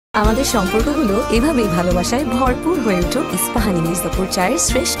আমাদের সম্পর্কগুলো এভাবেই ভালোবাসায় ভরপুর হয়ে উঠুক ইস্পাহানি মির্জাপুর চায়ের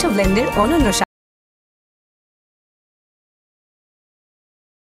শ্রেষ্ঠ ব্লেন্ডের অনন্য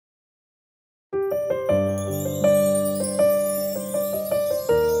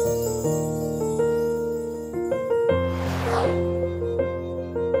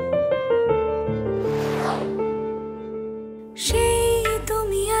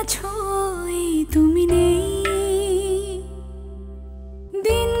তুমি নেই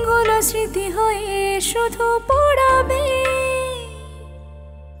দিনগুলো স্মৃতি হয়ে শুধু পড়াবে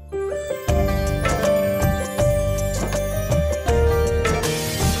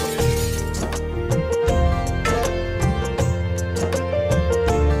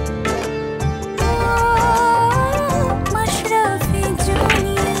মাশরাফে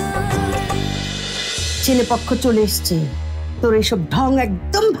ছেলে পক্ষ চলে এসছে তোর এইসব ঢং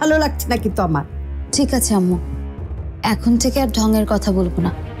একদম ভালো লাগছে না কিন্তু আমার ঠিক আছে আম্মু এখন থেকে আর ঢঙের কথা বলবো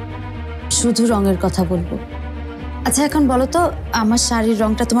না শুধু রঙের কথা বলবো আচ্ছা এখন বলো তো আমার শাড়ির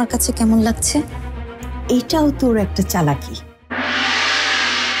রংটা তোমার কাছে কেমন লাগছে এটাও তোর একটা চালাকি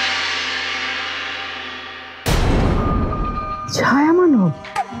ছায়া মানব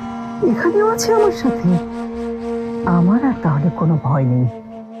এখানেও আছে আমার সাথে আমার আর তাহলে কোনো ভয় নেই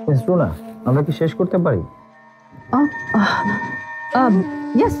না আমরা কি শেষ করতে পারি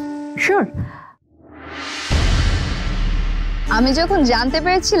ইয়েস শিওর আমি যখন জানতে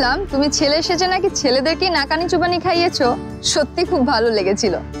পেরেছিলাম তুমি ছেলে সেজে নাকি ছেলেদেরকে নাকানি চুবানি খাইয়েছো সত্যি খুব ভালো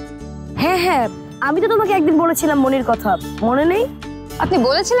লেগেছিল হ্যাঁ হ্যাঁ আমি তো তোমাকে একদিন বলেছিলাম মনির কথা মনে নেই আপনি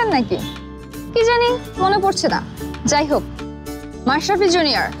বলেছিলেন নাকি কি জানি মনে পড়ছে না যাই হোক মাশরাফি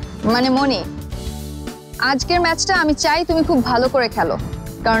জুনিয়র মানে মনি আজকের ম্যাচটা আমি চাই তুমি খুব ভালো করে খেলো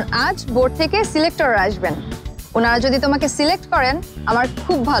কারণ আজ বোর্ড থেকে সিলেক্টর আসবেন ওনারা যদি তোমাকে সিলেক্ট করেন আমার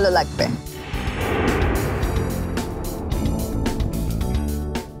খুব ভালো লাগবে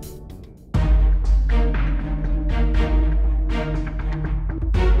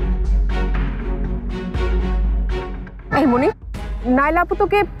এই মনি নাইলা আপু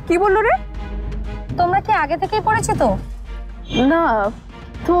তোকে কি বললো রে তোমরা কি আগে থেকেই পড়েছো তো না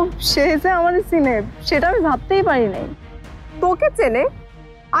তো সে যে আমাদের চিনে সেটা আমি ভাবতেই পারি নাই তোকে চেনে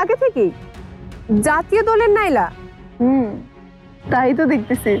আগে থেকেই জাতীয় দলের নাইলা তাই তো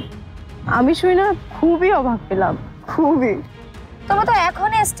দেখতেছি আমি শুই না খুবই অবাক পেলাম খুবই তোমরা তো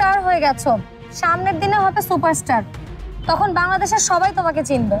এখনই স্টার হয়ে গেছো সামনের দিনে হবে সুপারস্টার তখন বাংলাদেশের সবাই তোমাকে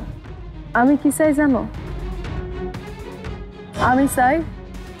চিনবে আমি কি চাই জানো আমি চাই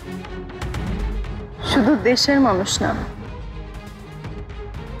শুধু দেশের মানুষ না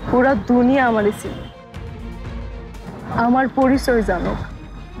পুরা দুনিয়া আমারই চিনে আমার পরিচয় জানুক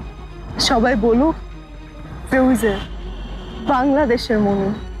সবাই বলুক যে ওই যে বাংলাদেশের মনি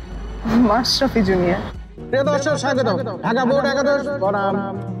মাশরাফি জুনিয়র প্রিয় দর্শক স্বাগত ঢাকা বোর্ড একাদশ বনাম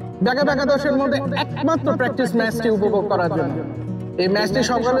ঢাকা একাদশের মধ্যে একমাত্র প্র্যাকটিস ম্যাচটি উপভোগ করার জন্য এই ম্যাচটি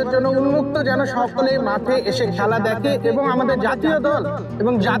সকলের জন্য উন্মুক্ত যেন সকলে মাঠে এসে খেলা দেখে এবং আমাদের জাতীয় দল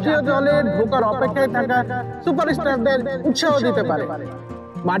এবং জাতীয় দলের ঢোকার অপেক্ষায় থাকা সুপারস্টারদের উৎসাহ দিতে পারে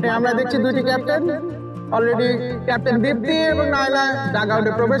মাঠে আমরা দেখছি দুটি ক্যাপ্টেন অলরেডি ক্যাপ্টেন দীপ্তি এবং নাইলা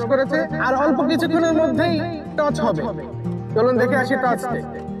ডাগআউটে প্রবেশ করেছে আর অল্প কিছুক্ষণের মধ্যেই টচ হবে চলুন দেখে আসি টচটি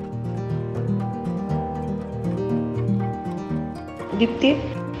দীপ্তি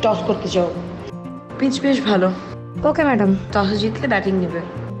টস করতে যাও পিচ বেশ ভালো ওকে ম্যাডাম টস জিতলে ব্যাটিং নেবে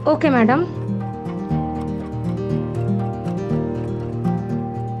ওকে ম্যাডাম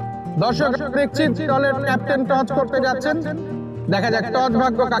দর্শক দেখছি দলের ক্যাপ্টেন টচ করতে যাচ্ছেন দেখা যাক টচ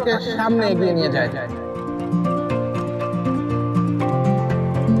ভাগ্য কাকে সামনে এগিয়ে নিয়ে যায়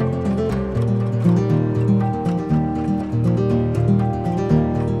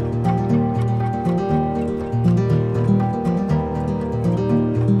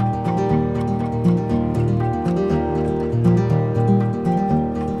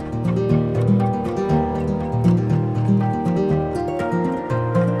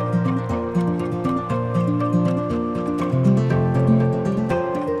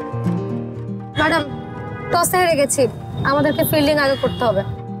ম্যাডাম টসে হেরে গেছি আমাদেরকে ফিল্ডিং আগে করতে হবে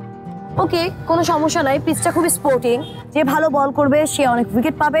ওকে কোনো সমস্যা নাই পিচটা খুবই স্পোর্টিং যে ভালো বল করবে সে অনেক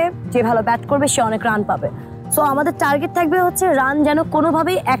উইকেট পাবে যে ভালো ব্যাট করবে সে অনেক রান পাবে সো আমাদের টার্গেট থাকবে হচ্ছে রান যেন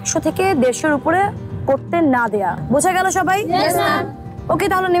কোনোভাবেই 100 থেকে 150 উপরে করতে না দেয়া বোঝা গেল সবাই ওকে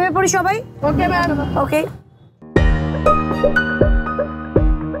তাহলে নেমে পড়ি সবাই ওকে ম্যাম ওকে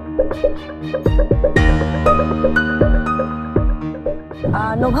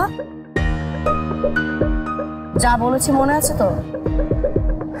নোভা যা বলেছি মনে আছে তো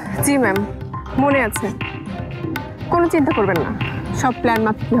জি ম্যাম মনে আছে কোনো চিন্তা করবেন না সব প্ল্যান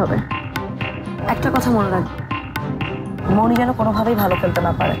মাফিকই হবে একটা কথা মনে রাখবে মনি যেন কোনোভাবেই ভালো খেলতে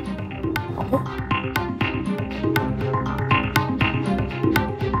না পারে। ওকে?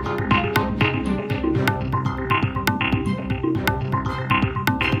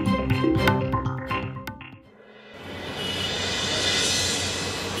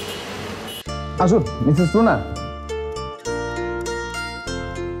 আসুন মিসেস রুনা,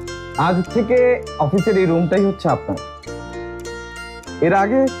 আজ থেকে অফিসের এই রুমটাই হচ্ছে আপনার। এর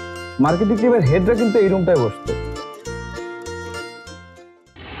আগে মার্কেটিং টিমের হেডরা কিন্তু এই রুমটায় বসতো।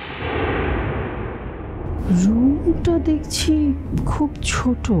 রুমটা দেখছি খুব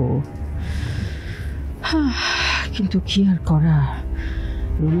ছোট, কিন্তু কি আর করা,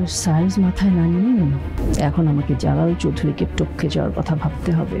 রুমের সাইজ মাথায় না নিয়ে এখন আমাকে জালাল চৌধুরীকে টপকে যাওয়ার কথা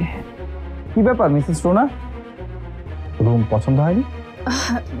ভাবতে হবে। কি ব্যাপার মিসেস রুনা, রুম পছন্দ হয়নি?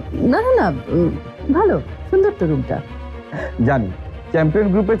 না না না, ভালো, সুন্দর তো রুমটা। জানি চ্যাম্পিয়ন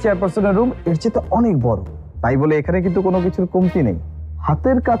গ্রুপের চেয়ারপারসনের রুম এর চেয়ে তো অনেক বড়, তাই বলে এখানে কিন্তু কোনো কিছুর কমতি নেই,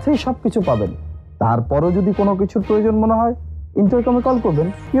 হাতের কাছেই সবকিছু পাবেন। তারপরও যদি কোনো কিছুর প্রয়োজন মনে হয় ইন্টারকমে কল করবেন,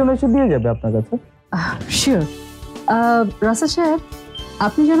 পিয়ন এসে দিয়ে যাবে আপনার কাছে। শিওর। রাসেল সাহেব,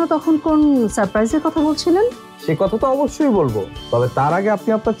 আপনি যেন তখন কোন সারপ্রাইজের কথা বলছিলেন? সে কথা তো অবশ্যই বলবো, তবে তার আগে আপনি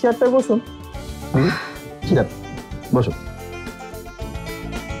আপনার চেয়ারটায় বসুন। বসুন।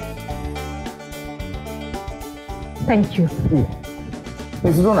 Thank you.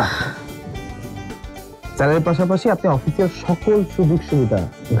 মিস রুনা, স্যালারির পাশাপাশি আপনি অফিসের সকল সুযোগ সুবিধা,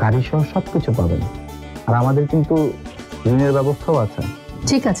 গাড়ি সহ সবকিছু পাবেন, আর আমাদের কিন্তু ঋণের ব্যবস্থাও আছে।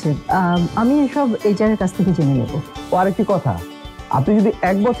 ঠিক আছে, আমি এসব এইচআর এর কাছ থেকে জেনে নেব। ও আরেকটি কথা, আপনি যদি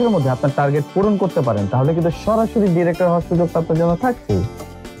 1 বছরের মধ্যে আপনার টার্গেট পূরণ করতে পারেন তাহলে কিন্তু সরাসরি ডিরেক্টর হওয়ার সুযোগ আপনার জন্য থাকছে।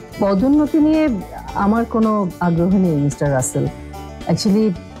 পদোন্নতি নিয়ে আমার কোনো আগ্রহ নেই মিস্টার রাসেল। অ্যাকচুয়ালি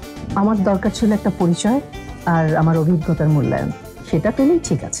আমার দরকার ছিল একটা পরিচয় আর আমার অভিজ্ঞতার মূল্যায়ন, সেটা পেলেই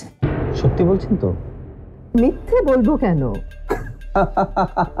ঠিক আছে। সত্যি বলছেন তো? মিথ্যে বলবো কেন?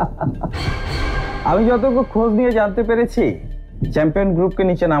 আমি যতটুকু খোঁজ নিয়ে জানতে পেরেছি, চ্যাম্পিয়ন গ্রুপকে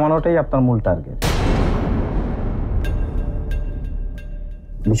নিচে নামানোটাই আপনার মূল টার্গেট।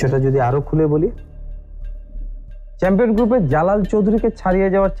 বিষয়টা যদি আরো খুলে বলি, চ্যাম্পিয়ন গ্রুপে জালাল চৌধুরীকে ছাড়িয়ে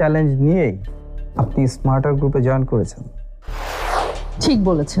যাওয়ার চ্যালেঞ্জ নিয়েই আপনি স্মার্টার গ্রুপে জয়েন করেছেন। ঠিক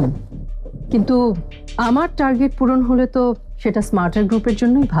বলেছেন, কিন্তু আমার টার্গেট পূরণ হলে তো সেটা স্মার্টার গ্রুপের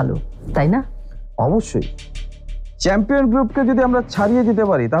জন্যই ভালো, তাই না? অবশ্যই। চ্যাম্পিয়ন গ্রুপকে যদি আমরা ছাড়িয়ে দিতে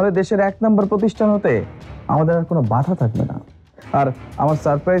পারি তাহলে দেশের 1 নম্বর প্রতিষ্ঠান হতে আমাদের আর কোনো বাধা থাকবে না। আর আমার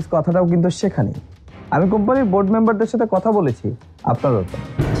সারপ্রাইজ কথাটাও কিন্তু সেখানে। আমি কোম্পানির বোর্ড মেম্বারদের সাথে কথা বলেছি আপনার ব্যাপারে।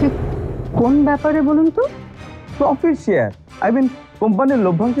 ঠিক কোন ব্যাপারে বলুন তো? প্রফিট শেয়ার, কোম্পানির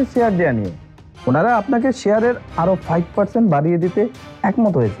লভ্যাংশের শেয়ার দেওয়া নিয়ে। ওনারা আপনাকে শেয়ারের আরো 5% বাড়িয়ে দিতে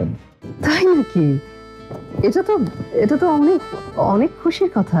একমত হয়েছেন। তাই নাকি? এটা তো অনেক অনেক খুশির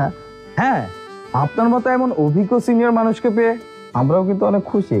কথা। হ্যাঁ, আপনার মতো এমন অভিজ্ঞ সিনিয়র মানুষকে পেয়ে আমরাও কিন্তু অনেক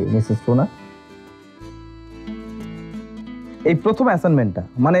খুশি মিসেস সোনা। এই প্রথম অ্যাসাইনমেন্টটা,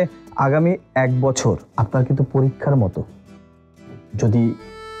 মানে আগামী 1 বছর আপনার কিন্তু পরীক্ষার মতো। যদি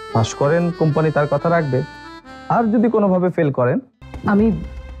পাস করেন কোম্পানি তার কথা রাখবে, আর যদি কোনোভাবে ফেল করেন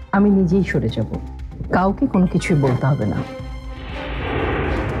আমি নিজেই সরে যাব, কাউকে কোনো কিছুই বলতে হবে না।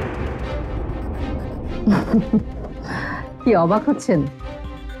 কি অবাক হচ্ছেন?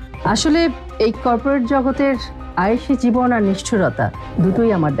 আসলে এই কর্পোরেট জগতের আয়েশি জীবন আর নিষ্ঠুরতা দুটোই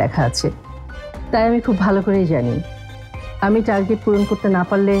আমার দেখা আছে, তাই আমি খুব ভালো করেই জানি আমি টার্গেট পূরণ করতে না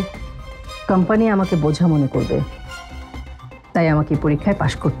পারলে কোম্পানি আমাকে বোঝা মনে করবে, তাই আমাকে পরীক্ষায়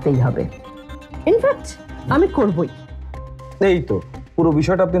পাশ করতেই হবে। ইনফ্যাক্ট আমি করবই। এই তো পুরো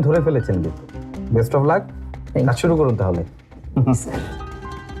বিষয়টা আপনি ধরে ফেলেছেন। বেস্ট অফ লাক, কাজ শুরু করুন তাহলে।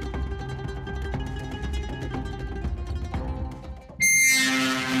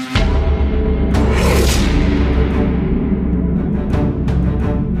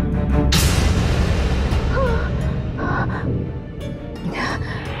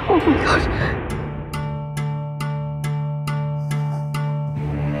 Oh my God.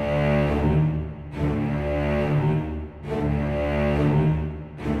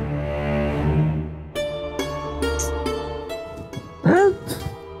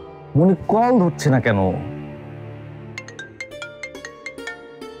 উনি কল ধরছে না কেন?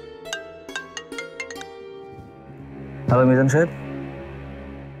 হ্যালো মিজান সাহেব।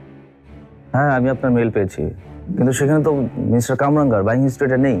 হ্যাঁ, আমি আপনার মেল পেয়েছি, কিন্তু সেখানে তো মিস্টার কামরাঙ্গার বাইং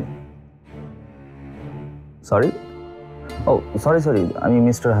হিস্ট্রিটা নেই। সরি আমি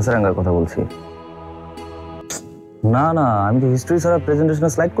মিস্টার হাসারাঙ্গার কথা বলছি। না না, আমি তো হিস্ট্রি ছাড়া প্রেজেন্টেশনে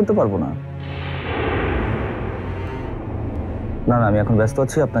স্লাইড করতে পারবো না। না না, আমি এখন ব্যস্ত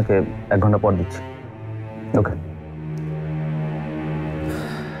আছি, আপনাকে 1 ঘন্টা পর দিচ্ছি। ওকে।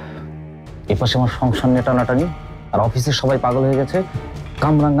 এপাশে আমার সংসার নিয়ে টানাটানি, আর অফিসের সবাই পাগল হয়ে গেছে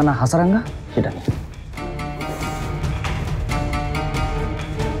কামরাঙ্গা না হাসারাঙ্গা সেটা নিয়ে।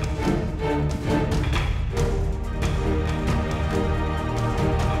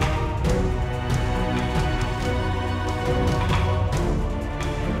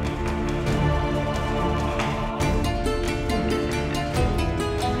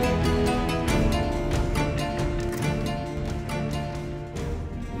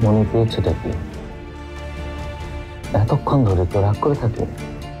 মনে পেয়েছেটা কি? এতক্ষণ ধরে তো রাগ করে থাকে।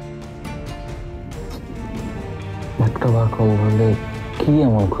 একটা বার কল ধরলে কি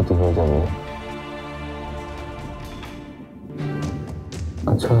এমন ক্ষতি হয়ে যাবে?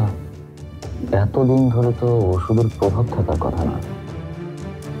 আচ্ছা, এতদিন ধরে তো ওষুধের প্রভাব থাকার কথা না,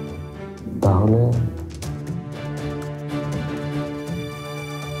 তাহলে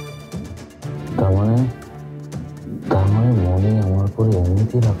তার মানে মনে আমার উপরে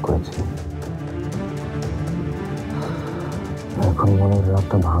এমনিতেই রাগ করেছে। এখন মনের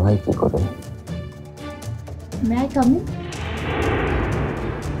রাগটা ভাঙাই কি করে?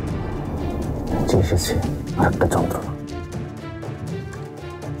 এসেছে আরেকটা যন্ত্রণা।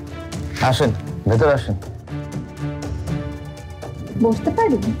 আসেন, ভেতরে আসেন। বসতে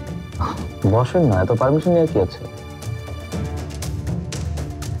পারি? বসেন না, এত পারমিশন নিয়ে কি আছে?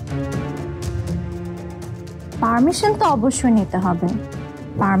 পারমিশন তো অবশ্যই নিতে হবে।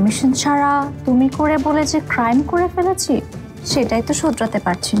 পারমিশন ছাড়া তুমি করে বলে যে ক্রাইম করে ফেলেছি, সেটাই তো শুধরাতে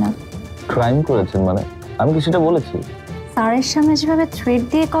পারছি না। ক্রাইম করেছেন মানে? আমি কি সেটা বলেছি? স্যারের সামনে যেভাবে থ্রেট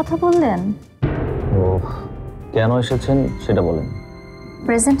দিয়ে কথা বললেন। ও, কেন এসেছেন সেটা বলেন।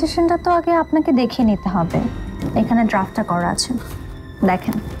 প্রেজেন্টেশনটা তো আগে আপনাকে দেখে নিতে হবে। এখানে ড্রাফটটা করা আছে,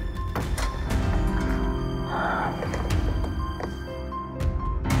 দেখেন।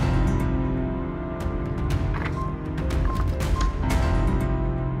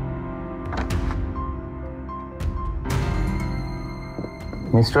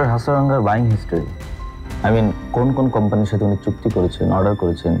 Mister হাসারাঙ্গার buying history, I mean কোন কোন কোম্পানির সাথে উনি চুক্তি করেছেন, অর্ডার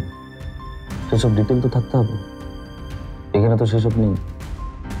করেছেন, সেসব ডিটেল তো থাকতে হবে। এখানে তো সেসব নেই।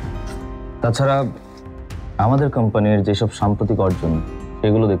 তাছাড়া আমাদের কোম্পানির যেসব সাম্প্রতিক অর্জন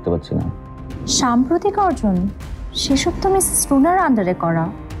সেগুলো দেখতে পাচ্ছি না। সাম্প্রতিক অর্জন? সেসব তো মিসেস রুনার আন্ডারে করা।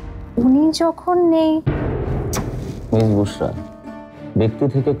 উনি যখন নেই। মিস বুশরা, ব্যক্তি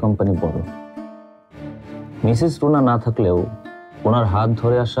থেকে কোম্পানি বড়। মিসেস রুনা না থাকলেও ওনার হাত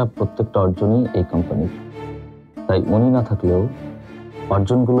ধরে আসা প্রত্যেকটা অর্জনই এই কোম্পানির। তাই উনি না থাকলেও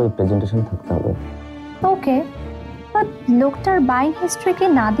অর্জনগুলো এই প্রেজেন্টেশন থাকতে হবে। ওকে, বাট লোকটার বাইং হিস্ট্রি কি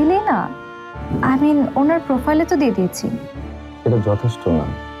না দিলে না? আই মিন ওনার প্রোফাইলে তো দিয়ে দিয়েছি। এটা যথেষ্ট না।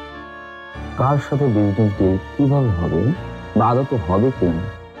 কার সাথে বিজনেস ডিল কিভাবে হবে বা আদতে হবে কিনা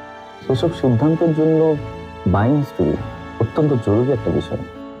সেসব সিদ্ধান্তের জন্য বাইং হিস্টরি অত্যন্ত জরুরি একটা বিষয়।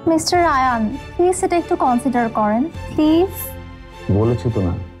 মিস্টার আয়ান, প্লিজ এটা একটু কনসিডার করেন প্লিজ। বলেছি তো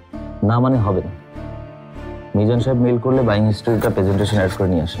না, না মানে হবে না। মিজান সাহেব মেল করলে বাইং হিস্টরিটা প্রেজেন্টেশন অ্যাড করে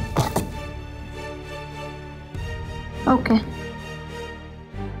নিয়ে আসেন। ওকে।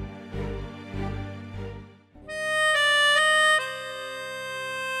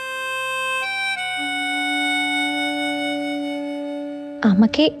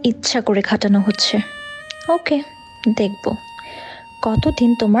 আমাকে ইচ্ছা করে খাটানো হচ্ছে। ওকে, দেখব কতদিন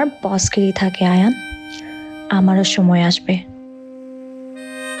তোমার বসগিরি থাকে আয়ান। আমারও সময় আসবে।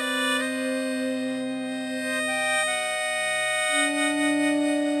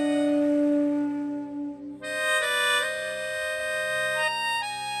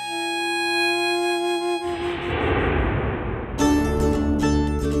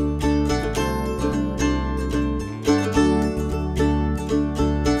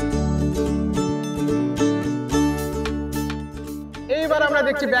 এইবার আমরা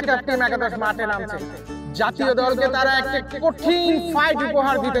দেখছি ব্যাকআপ টিম একাদশ মাঠে নামছে। জাতীয় দলকে তারা একটা কঠিন ফাইট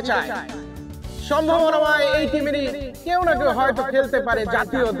উপহার দিতে চায়। সম্ভাবনাময় এই টিমেরই কেউ না কেউ হয়তো খেলতে পারে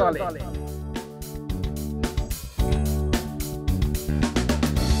জাতীয় দলে।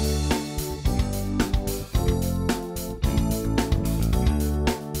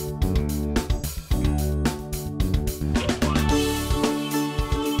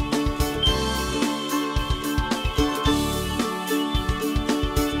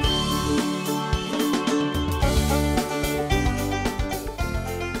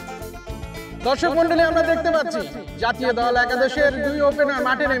 দর্শক মন্ডলী, আমরা দেখতে পাচ্ছি জাতীয় দল একাদশের দুই ওপেনার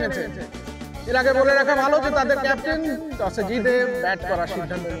মাঠে নেমেছে। এর আগে বলে রাখা ভালো যে তাদের ক্যাপ্টেন টসে জিতে ব্যাট করার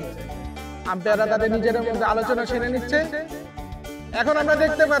সিদ্ধান্ত নিয়েছে। আম্পায়াররা তাদের নিজেদের মধ্যে আলোচনা সেরে নিচ্ছে। এখন আমরা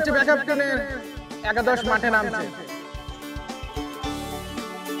দেখতে পাচ্ছি ব্যাকআপ টিমের একাদশ মাঠে নামছে।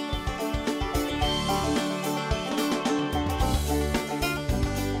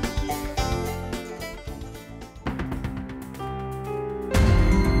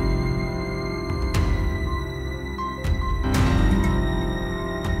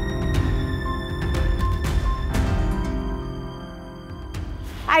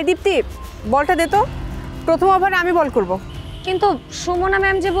 আই দীপ্তি, বলটা দে তো। প্রথম ওভারে আমি বল করব। কিন্তু সুমনা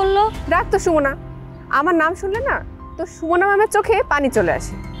ম্যাম যে বললো। রাখ তো সুমনা, আমার নাম শুনলে না তো সুমনা ম্যামের চোখে পানি চলে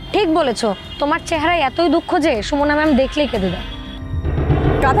আসে। ঠিক বলেছো, তোমার চেহারায় এতই দুঃখ যে সুমনা ম্যাম দেখলেই কেঁদে দেয়।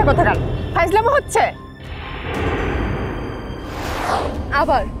 গাধা কথা কাল ফাইজলামো হচ্ছে।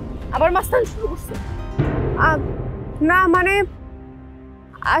 আবার মাস্তান শুরু করছে। না মানে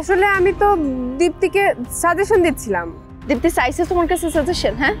আসলে আমি তো দীপ্তিকে সাজেশন দিচ্ছিলাম। দীপ্তি চাইছে তোমার কাছে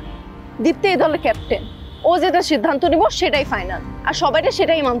সাজেশন? হ্যাঁ, দীপ্তি এই দলের ক্যাপ্টেন, ও যেটা সিদ্ধান্ত নিব সেটাই ফাইনাল, আর সবাইটা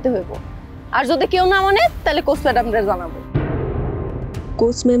সেটাই মানতে হইব। আর যদি কেউ না মানে তাহলে কোচ ম্যাডামদের জানাবো।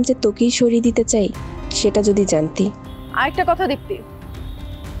 কোচ ম্যাম যে তোকেই সরিয়ে দিতে চাই সেটা যদি জানতি। আরেকটা কথা দীপ্তি,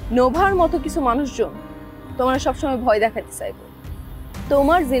 নোভার মতো কিছু মানুষজন তোমার সবসময় ভয় দেখাতে চাইবে,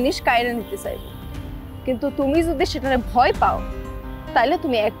 তোমার জিনিস কায়রা নিতে চাইবে, কিন্তু তুমি যদি সেটারে ভয় পাও তাহলে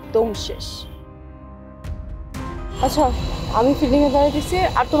তুমি একদম শেষ। আচ্ছা, আমি ফিল্ডিংয়ে দাঁড়িয়ে দিচ্ছি,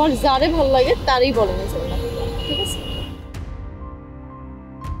 আর তোমার যারে ভালো লাগে তারই বলে নিয়ে যাবে, ঠিক আছে?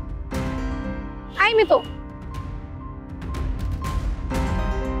 আইমি তো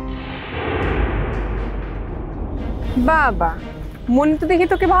বাবা, মনি তো দেখি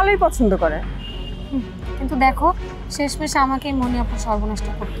তোকে ভালোই পছন্দ করে। কিন্তু দেখো, শেষমেশ আমাকেই মনি আপুর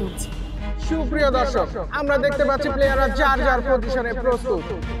সর্বনাশটা করতে হচ্ছে। সুপ্রিয় দর্শক, আমরা দেখতে পাচ্ছি প্লেয়াররা যার যার পজিশনে প্রস্তুত।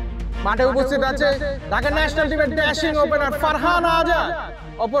 মাঠে উপস্থিত আছে ঢাকা ন্যাশনাল টিমের ড্যাশিং ওপেনার ফারহান আজাদ,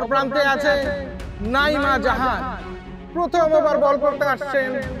 অপর প্রান্তে আছে নাইমা জাহান। প্রথম ওভার বল করতে আসছেন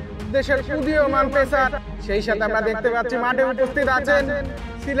দেশের উদীয়মান পেসার। সেই সাথে আমরা দেখতে পাচ্ছি মাঠে উপস্থিত আছেন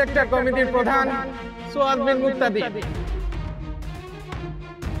সিলেক্টর কমিটির প্রধান সোয়াদ বিন মুক্তাদি।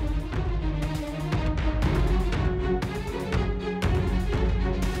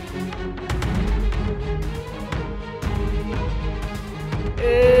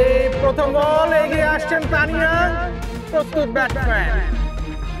 এই প্রথম বল, এগিয়ে আসছেন তানিয়া, প্রস্তুত ব্যাটসম্যান।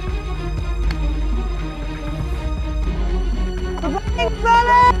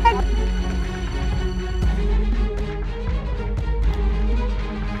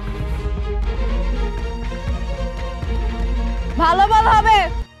 ভালো বল হবে।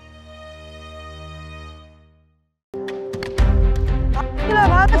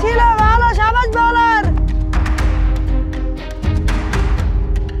 ভালো ছিল, ভালো, সাবাস বলার।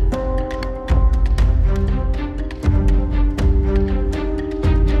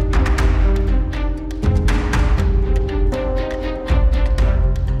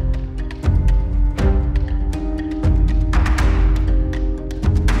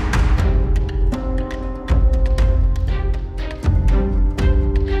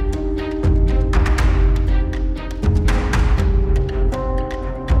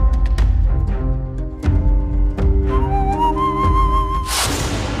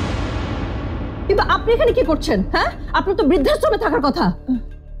 আপনি এখানে কি করছেন? হ্যাঁ, আপনার তো বৃদ্ধাশ্রমে থাকার কথা।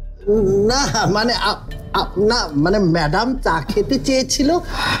 না মানে না মানে ম্যাডাম চা খেতে চেয়েছিল,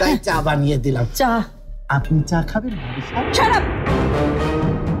 তাই চা বানিয়ে দিলাম। চা? আপনি চা খাবেন? Shut up.